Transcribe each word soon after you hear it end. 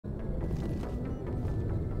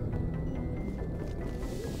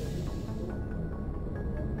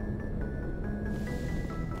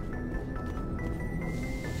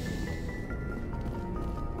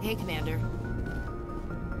okay, Commander.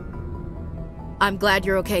 I'm glad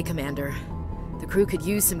you're okay, Commander. The crew could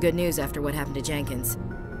use some good news after what happened to Jenkins.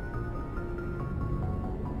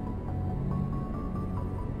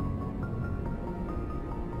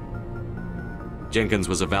 Jenkins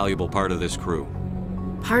was a valuable part of this crew.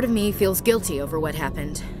 Part of me feels guilty over what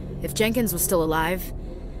happened. If Jenkins was still alive,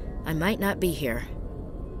 I might not be here.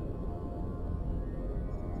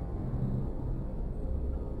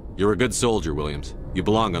 You're a good soldier, Williams. You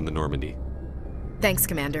belong on the Normandy. Thanks,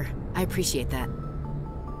 Commander. I appreciate that.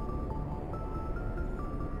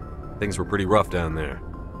 Things were pretty rough down there.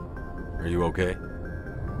 Are you okay?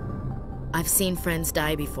 I've seen friends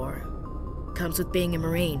die before. Comes with being a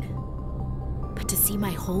Marine. But to see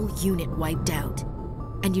my whole unit wiped out,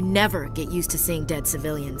 and you never get used to seeing dead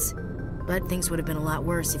civilians. But things would have been a lot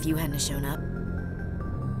worse if you hadn't shown up.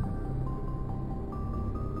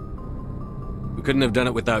 We couldn't have done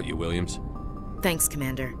it without you, Williams. Thanks,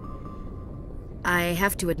 Commander. I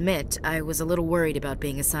have to admit, I was a little worried about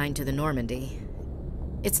being assigned to the Normandy.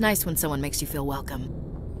 It's nice when someone makes you feel welcome.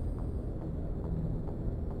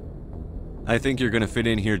 I think you're gonna fit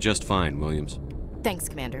in here just fine, Williams. Thanks,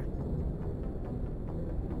 Commander.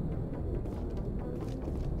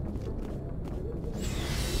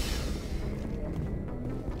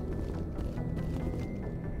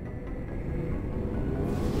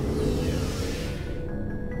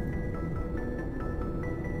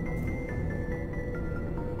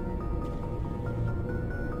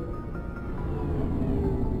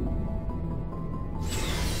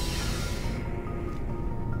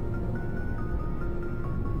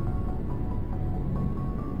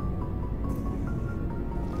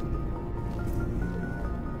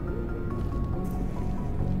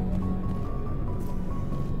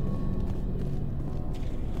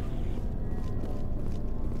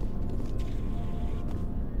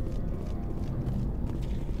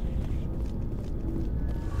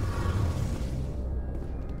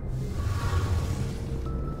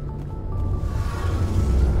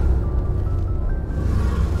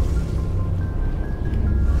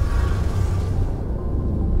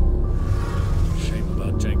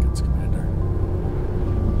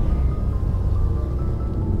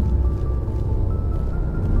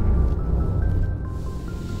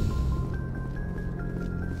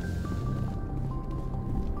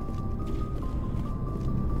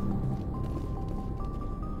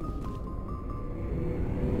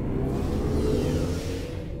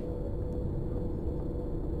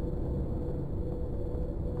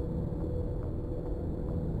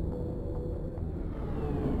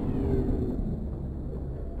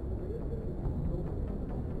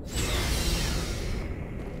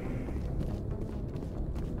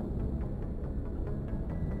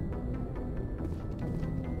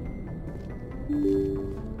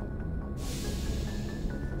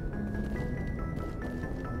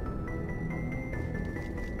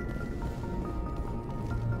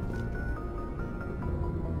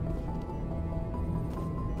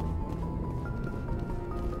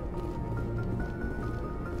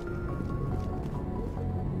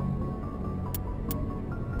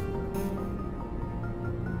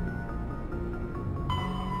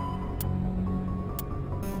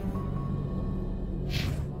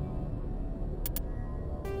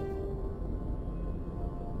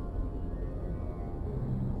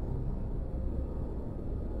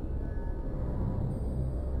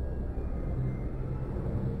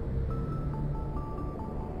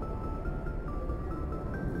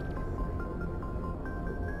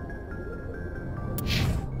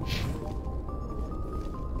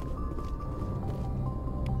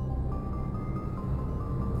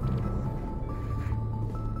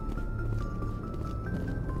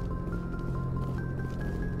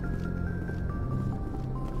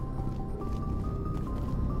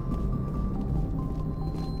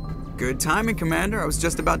 Good timing, Commander. I was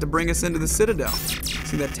just about to bring us into the Citadel.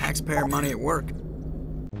 See that taxpayer money at work.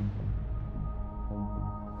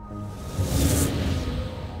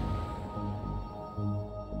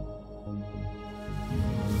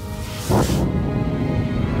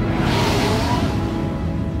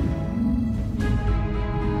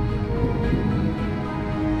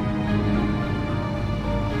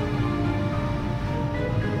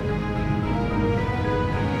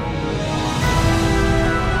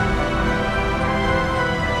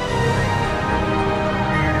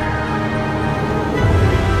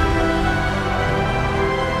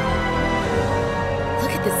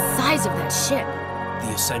 Ship.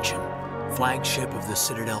 The Ascension, flagship of the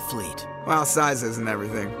Citadel fleet. Well, size isn't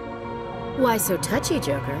everything. Why so touchy,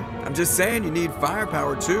 Joker? I'm just saying you need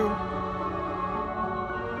firepower too.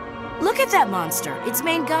 Look at that monster. Its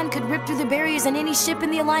main gun could rip through the barriers in any ship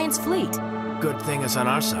in the Alliance fleet. Good thing it's on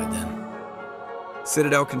our side, then.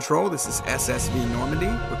 Citadel Control, this is SSV Normandy,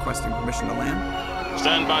 requesting permission to land.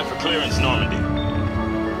 Stand by for clearance, Normandy.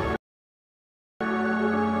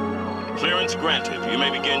 Clearance granted. You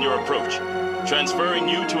may begin your approach. Transferring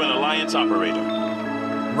you to an Alliance operator.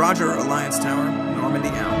 Roger, Alliance Tower, Normandy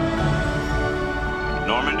out.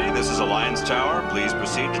 Normandy, this is Alliance Tower. Please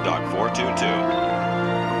proceed to Dock 422.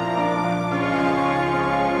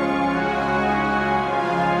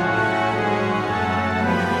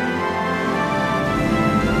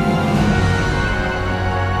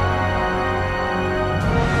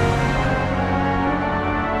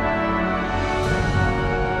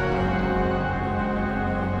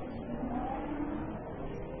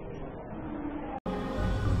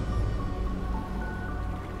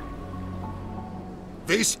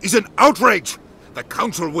 This is an outrage! The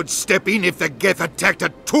Council would step in if the Geth attacked a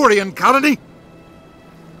Turian colony?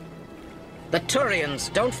 The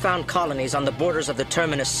Turians don't found colonies on the borders of the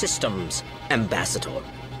Terminus systems, Ambassador.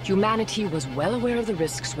 Humanity was well aware of the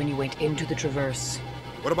risks when you went into the Traverse.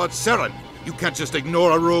 What about Saren? You can't just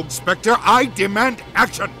ignore a rogue Spectre. I demand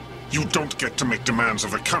action! You don't get to make demands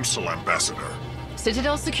of the Council, Ambassador.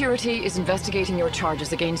 Citadel Security is investigating your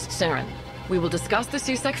charges against Saren. We will discuss the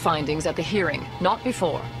CSEC findings at the hearing, not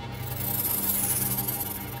before.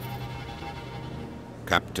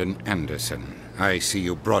 Captain Anderson, I see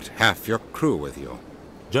you brought half your crew with you.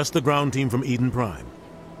 Just the ground team from Eden Prime,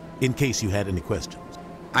 in case you had any questions.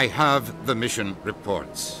 I have the mission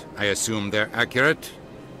reports. I assume they're accurate?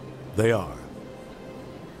 They are.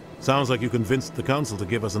 Sounds like you convinced the Council to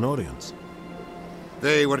give us an audience.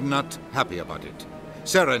 They were not happy about it.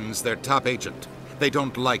 Saren's their top agent. They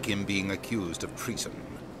don't like him being accused of treason.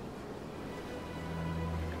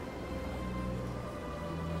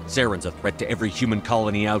 Saren's a threat to every human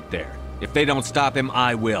colony out there. If they don't stop him,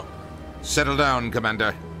 I will. Settle down,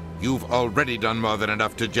 Commander. You've already done more than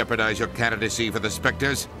enough to jeopardize your candidacy for the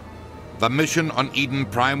Spectres. The mission on Eden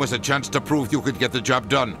Prime was a chance to prove you could get the job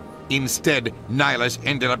done. Instead, Nihilus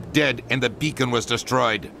ended up dead and the beacon was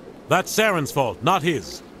destroyed. That's Saren's fault, not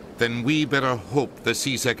his. Then we better hope the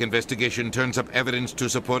CSEC investigation turns up evidence to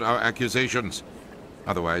support our accusations.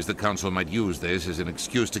 Otherwise, the Council might use this as an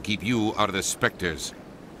excuse to keep you out of the Spectres.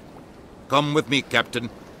 Come with me,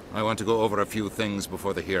 Captain. I want to go over a few things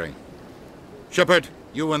before the hearing. Shepard,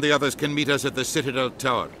 you and the others can meet us at the Citadel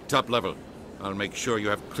Tower, top level. I'll make sure you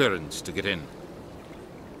have clearance to get in.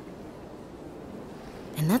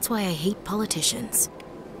 And that's why I hate politicians.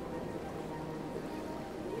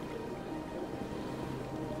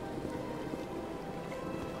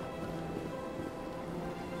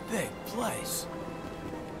 Big place.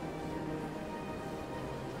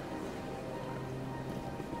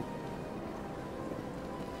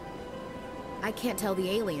 I can't tell the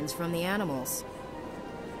aliens from the animals.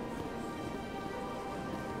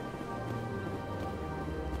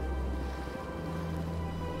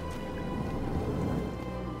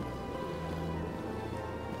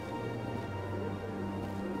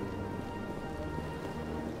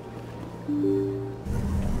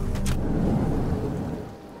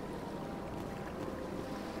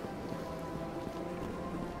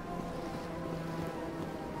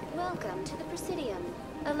 Welcome to the Presidium.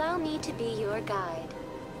 Allow me to be your guide.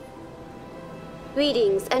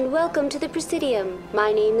 Greetings and welcome to the Presidium.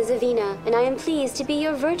 My name is Avina, and I am pleased to be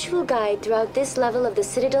your virtual guide throughout this level of the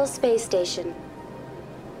Citadel space station.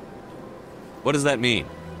 What does that mean?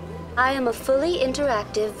 I am a fully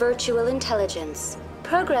interactive virtual intelligence,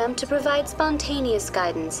 programmed to provide spontaneous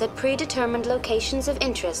guidance at predetermined locations of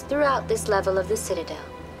interest throughout this level of the Citadel.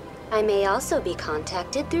 I may also be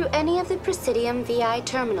contacted through any of the Presidium VI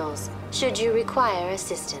terminals, should you require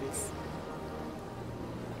assistance.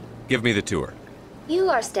 Give me the tour. You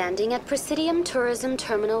are standing at Presidium Tourism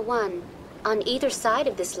Terminal 1. On either side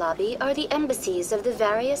of this lobby are the embassies of the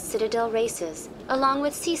various Citadel races, along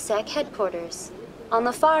with CSEC headquarters. On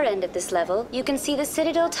the far end of this level, you can see the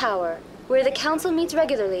Citadel Tower, where the Council meets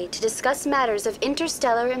regularly to discuss matters of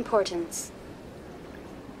interstellar importance.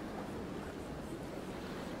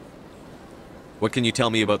 What can you tell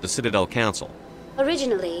me about the Citadel Council?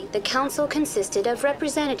 Originally, the Council consisted of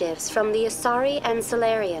representatives from the Asari and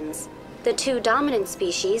Solarians, the two dominant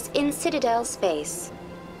species in Citadel space.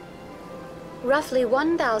 Roughly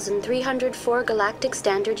 1,304 galactic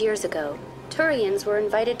standard years ago, Turians were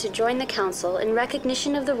invited to join the Council in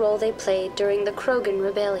recognition of the role they played during the Krogan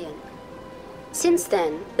Rebellion. Since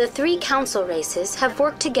then, the three Council races have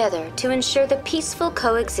worked together to ensure the peaceful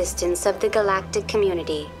coexistence of the galactic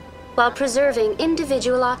community, while preserving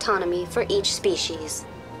individual autonomy for each species.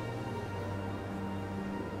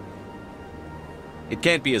 It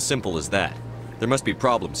can't be as simple as that. There must be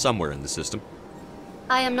problems somewhere in the system.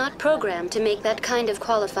 I am not programmed to make that kind of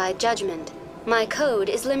qualified judgment. My code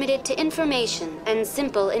is limited to information and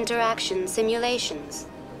simple interaction simulations.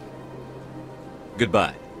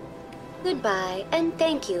 Goodbye. Goodbye, and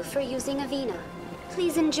thank you for using Avina.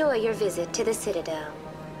 Please enjoy your visit to the Citadel.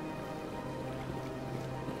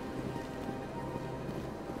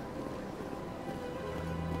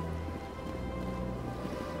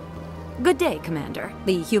 Good day, Commander.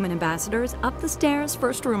 The human ambassador is up the stairs,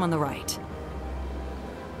 first room on the right.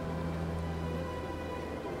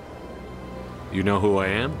 You know who I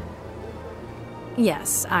am?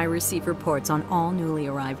 Yes, I receive reports on all newly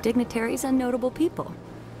arrived dignitaries and notable people.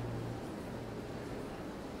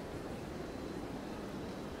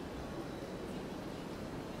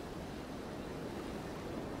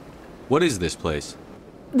 What is this place?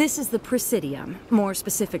 This is the Presidium. More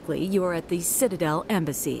specifically, you are at the Citadel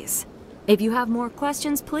embassies. If you have more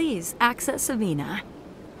questions, please access Avina.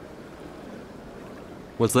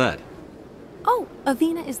 What's that? Oh,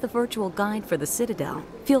 Avina is the virtual guide for the Citadel.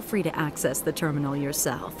 Feel free to access the terminal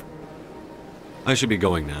yourself. I should be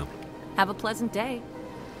going now. Have a pleasant day.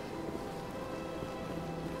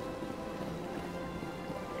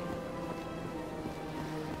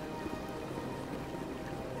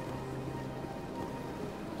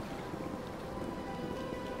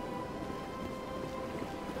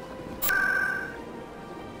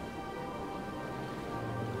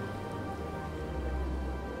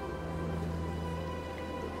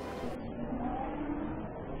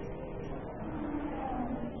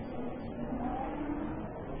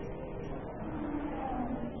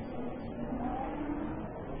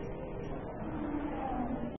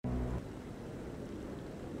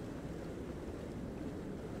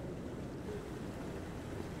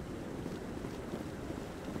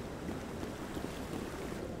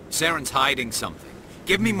 Saren's hiding something.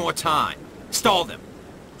 Give me more time. Stall them.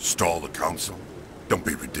 Stall the Council? Don't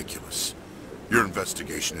be ridiculous. Your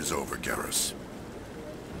investigation is over, Garrus.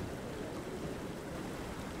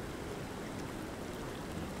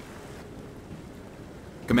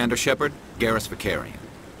 Commander Shepard, Garrus Vicarian.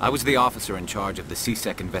 I was the officer in charge of the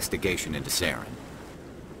CSEC investigation into Saren.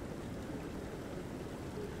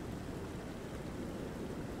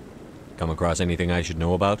 Come across anything I should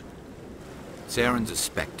know about? Saren's a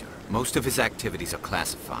Spectre. Most of his activities are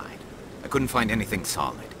classified. I couldn't find anything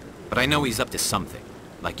solid. But I know he's up to something.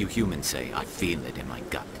 Like you humans say, I feel it in my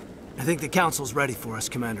gut. I think the Council's ready for us,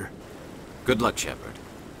 Commander. Good luck, Shepard.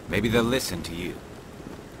 Maybe they'll listen to you.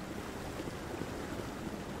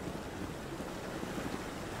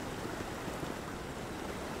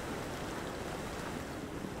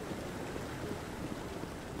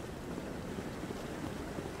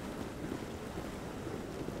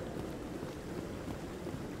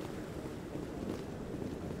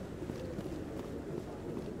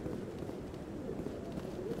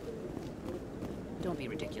 Don't be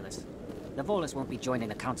ridiculous. The Volus won't be joining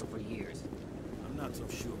the Council for years. I'm not so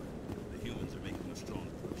sure. The humans are making a strong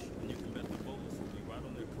push, and you can bet the Volus will be right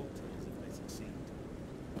on their coattails if they succeed.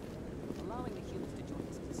 Allowing the humans to join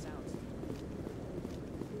us is a sound.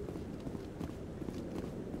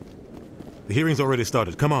 The hearing's already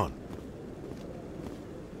started. Come on.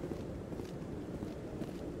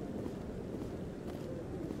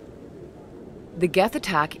 The Geth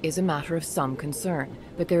attack is a matter of some concern,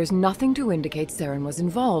 but there is nothing to indicate Saren was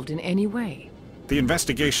involved in any way. The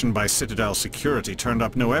investigation by Citadel Security turned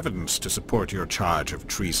up no evidence to support your charge of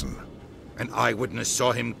treason. An eyewitness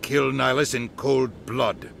saw him kill Nihilus in cold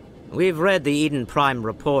blood. We've read the Eden Prime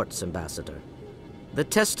reports, Ambassador. The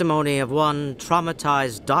testimony of one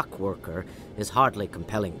traumatized dock worker is hardly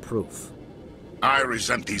compelling proof. I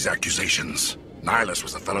resent these accusations. Nihilus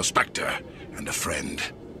was a fellow Spectre and a friend.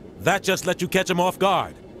 That just let you catch him off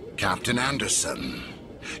guard. Captain Anderson,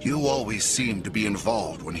 you always seem to be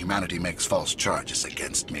involved when humanity makes false charges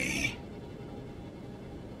against me.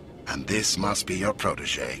 And this must be your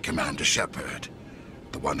protege, Commander Shepard,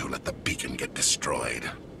 the one who let the beacon get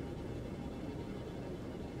destroyed.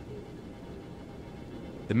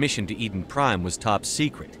 The mission to Eden Prime was top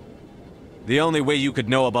secret. The only way you could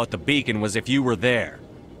know about the beacon was if you were there.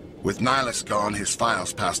 With Nihilus gone, his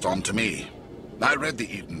files passed on to me. I read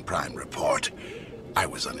the Eden Prime report. I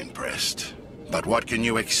was unimpressed. But what can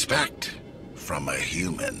you expect from a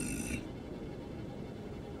human?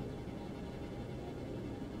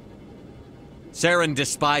 Saren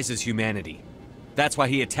despises humanity. That's why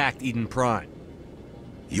he attacked Eden Prime.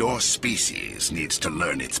 Your species needs to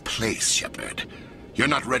learn its place, Shepard. You're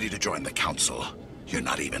not ready to join the Council. You're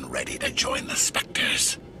not even ready to join the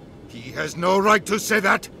Spectres. He has no right to say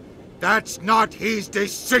that. That's not his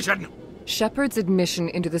decision. Shepard's admission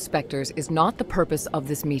into the Spectres is not the purpose of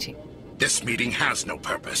this meeting. This meeting has no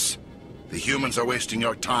purpose. The humans are wasting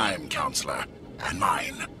your time, Counselor, and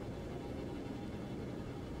mine.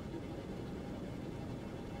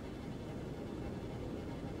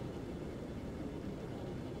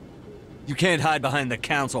 You can't hide behind the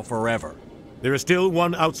Council forever. There is still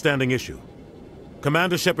one outstanding issue.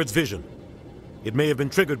 Commander Shepard's vision. It may have been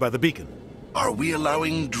triggered by the beacon. Are we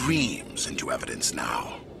allowing dreams into evidence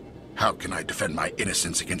now? How can I defend my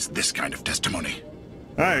innocence against this kind of testimony?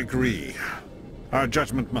 I agree. Our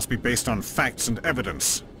judgment must be based on facts and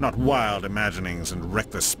evidence, not wild imaginings and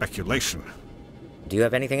reckless speculation. Do you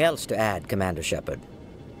have anything else to add, Commander Shepard?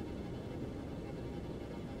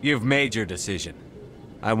 You've made your decision.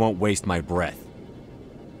 I won't waste my breath.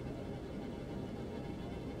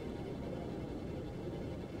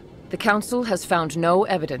 The Council has found no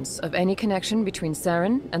evidence of any connection between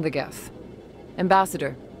Saren and the Geth.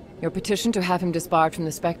 Ambassador, your petition to have him disbarred from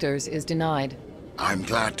the Spectres is denied. I'm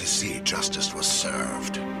glad to see justice was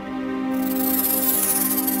served.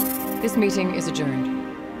 This meeting is adjourned.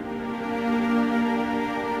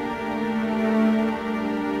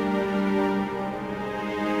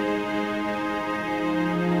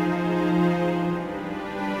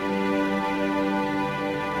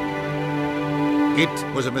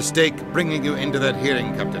 It was a mistake bringing you into that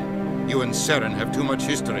hearing, Captain. You and Saren have too much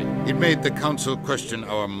history. It made the Council question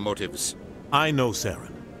our motives. I know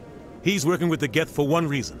Saren. He's working with the Geth for one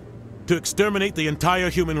reason. To exterminate the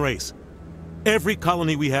entire human race. Every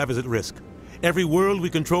colony we have is at risk. Every world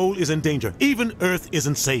we control is in danger. Even Earth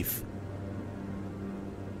isn't safe.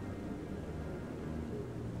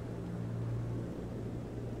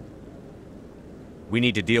 We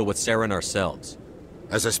need to deal with Saren ourselves.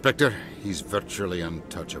 As a Spectre, he's virtually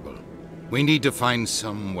untouchable. We need to find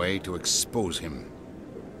some way to expose him.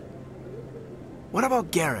 What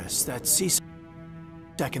about Garrus, that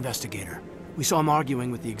C-Sec investigator? We saw him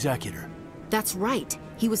arguing with the Executor. That's right.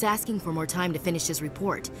 He was asking for more time to finish his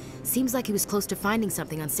report. Seems like he was close to finding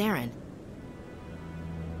something on Saren.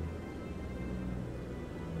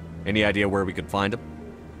 Any idea where we could find him?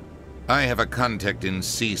 I have a contact in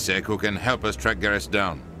C-Sec who can help us track Garrus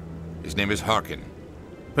down. His name is Harkin.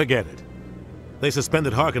 Forget it. They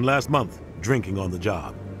suspended Harkin last month, drinking on the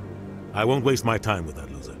job. I won't waste my time with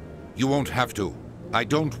that loser. You won't have to. I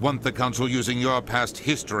don't want the Council using your past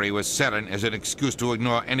history with Saren as an excuse to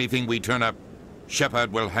ignore anything we turn up.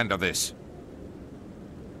 Shepard will handle this.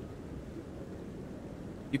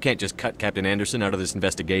 You can't just cut Captain Anderson out of this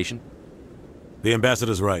investigation. The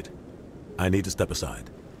Ambassador's right. I need to step aside.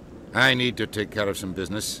 I need to take care of some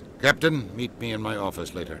business. Captain, meet me in my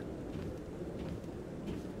office later.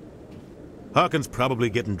 Harkin's probably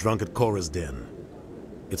getting drunk at Cora's Den.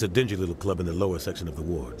 It's a dingy little club in the lower section of the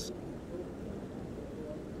wards.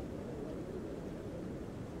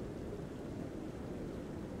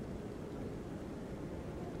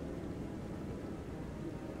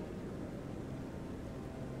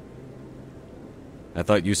 I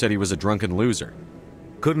thought you said he was a drunken loser.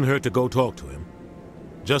 Couldn't hurt to go talk to him.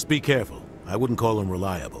 Just be careful. I wouldn't call him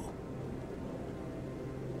reliable.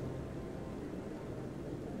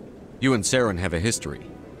 You and Saren have a history.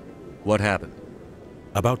 What happened?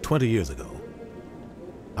 About 20 years ago,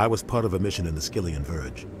 I was part of a mission in the Skillian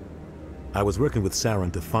Verge. I was working with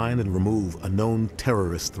Saren to find and remove a known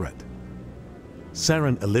terrorist threat.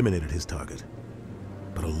 Saren eliminated his target,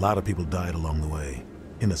 but a lot of people died along the way,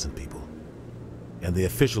 innocent people. And the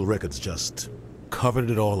official records just covered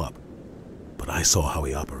it all up. But I saw how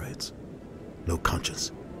he operates. No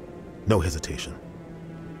conscience, no hesitation.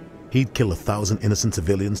 He'd kill 1,000 innocent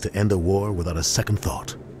civilians to end a war without a second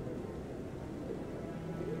thought.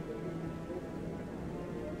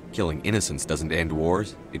 Killing innocents doesn't end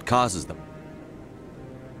wars, it causes them.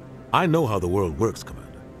 I know how the world works,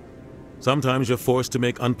 Commander. Sometimes you're forced to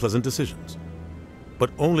make unpleasant decisions.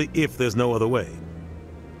 But only if there's no other way.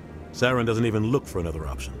 Saren doesn't even look for another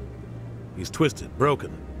option. He's twisted,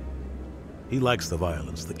 broken. He likes the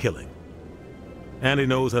violence, the killing. And he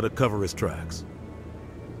knows how to cover his tracks.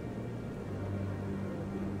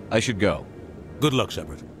 I should go. Good luck,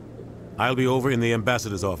 Shepard. I'll be over in the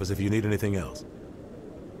Ambassador's office if you need anything else.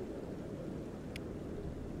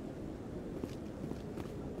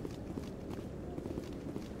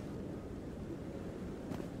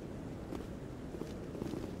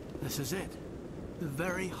 This is it. The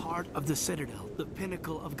very heart of the Citadel, the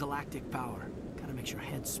pinnacle of galactic power. Kinda makes your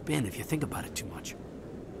head spin if you think about it too much.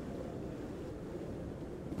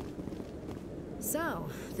 So,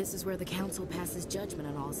 this is where the Council passes judgment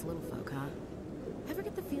on all us little folk, huh? Ever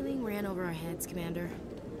get the feeling we're in over our heads, Commander?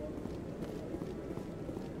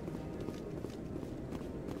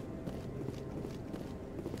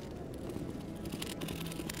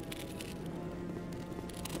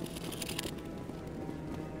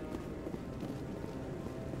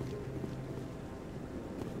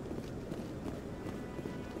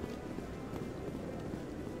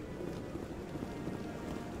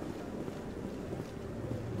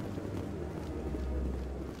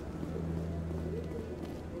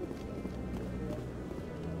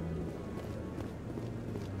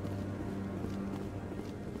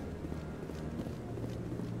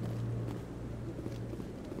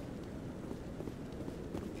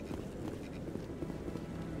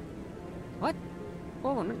 What?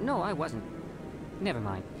 Oh, no, I wasn't. Never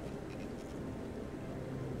mind.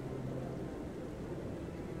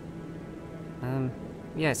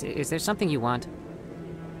 Yes, is there something you want?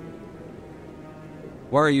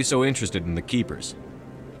 Why are you so interested in the Keepers?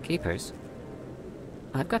 Keepers?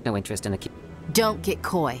 I've got no interest in the Don't get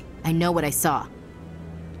coy. I know what I saw.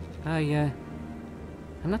 I'm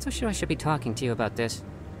not so sure I should be talking to you about this.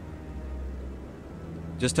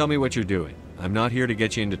 Just tell me what you're doing. I'm not here to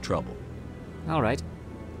get you into trouble. All right.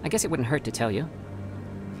 I guess it wouldn't hurt to tell you.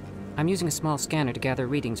 I'm using a small scanner to gather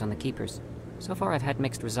readings on the Keepers. So far I've had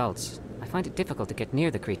mixed results. I find it difficult to get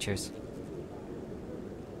near the creatures.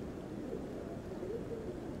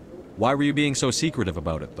 Why were you being so secretive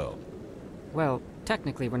about it, though? Well,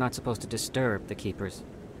 technically we're not supposed to disturb the Keepers.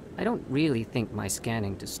 I don't really think my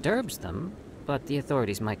scanning disturbs them, but the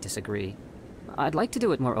authorities might disagree. I'd like to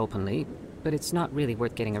do it more openly, but it's not really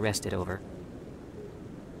worth getting arrested over.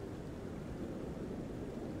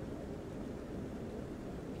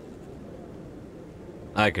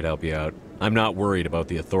 I could help you out. I'm not worried about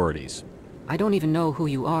the authorities. I don't even know who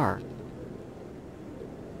you are.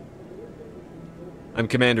 I'm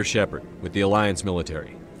Commander Shepard, with the Alliance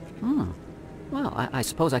military. Well, I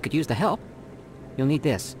suppose I could use the help. You'll need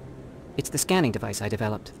this. It's the scanning device I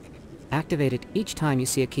developed. Activate it each time you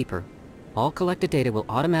see a Keeper. All collected data will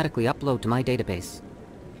automatically upload to my database.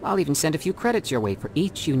 I'll even send a few credits your way for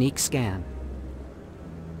each unique scan.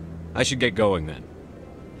 I should get going then.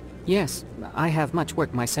 Yes, I have much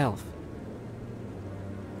work myself.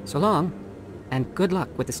 So long, and good luck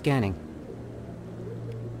with the scanning.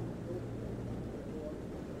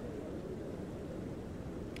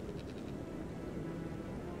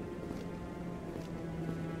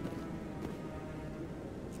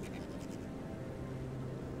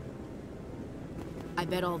 I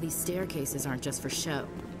bet all these staircases aren't just for show.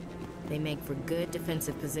 They make for good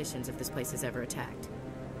defensive positions if this place is ever attacked.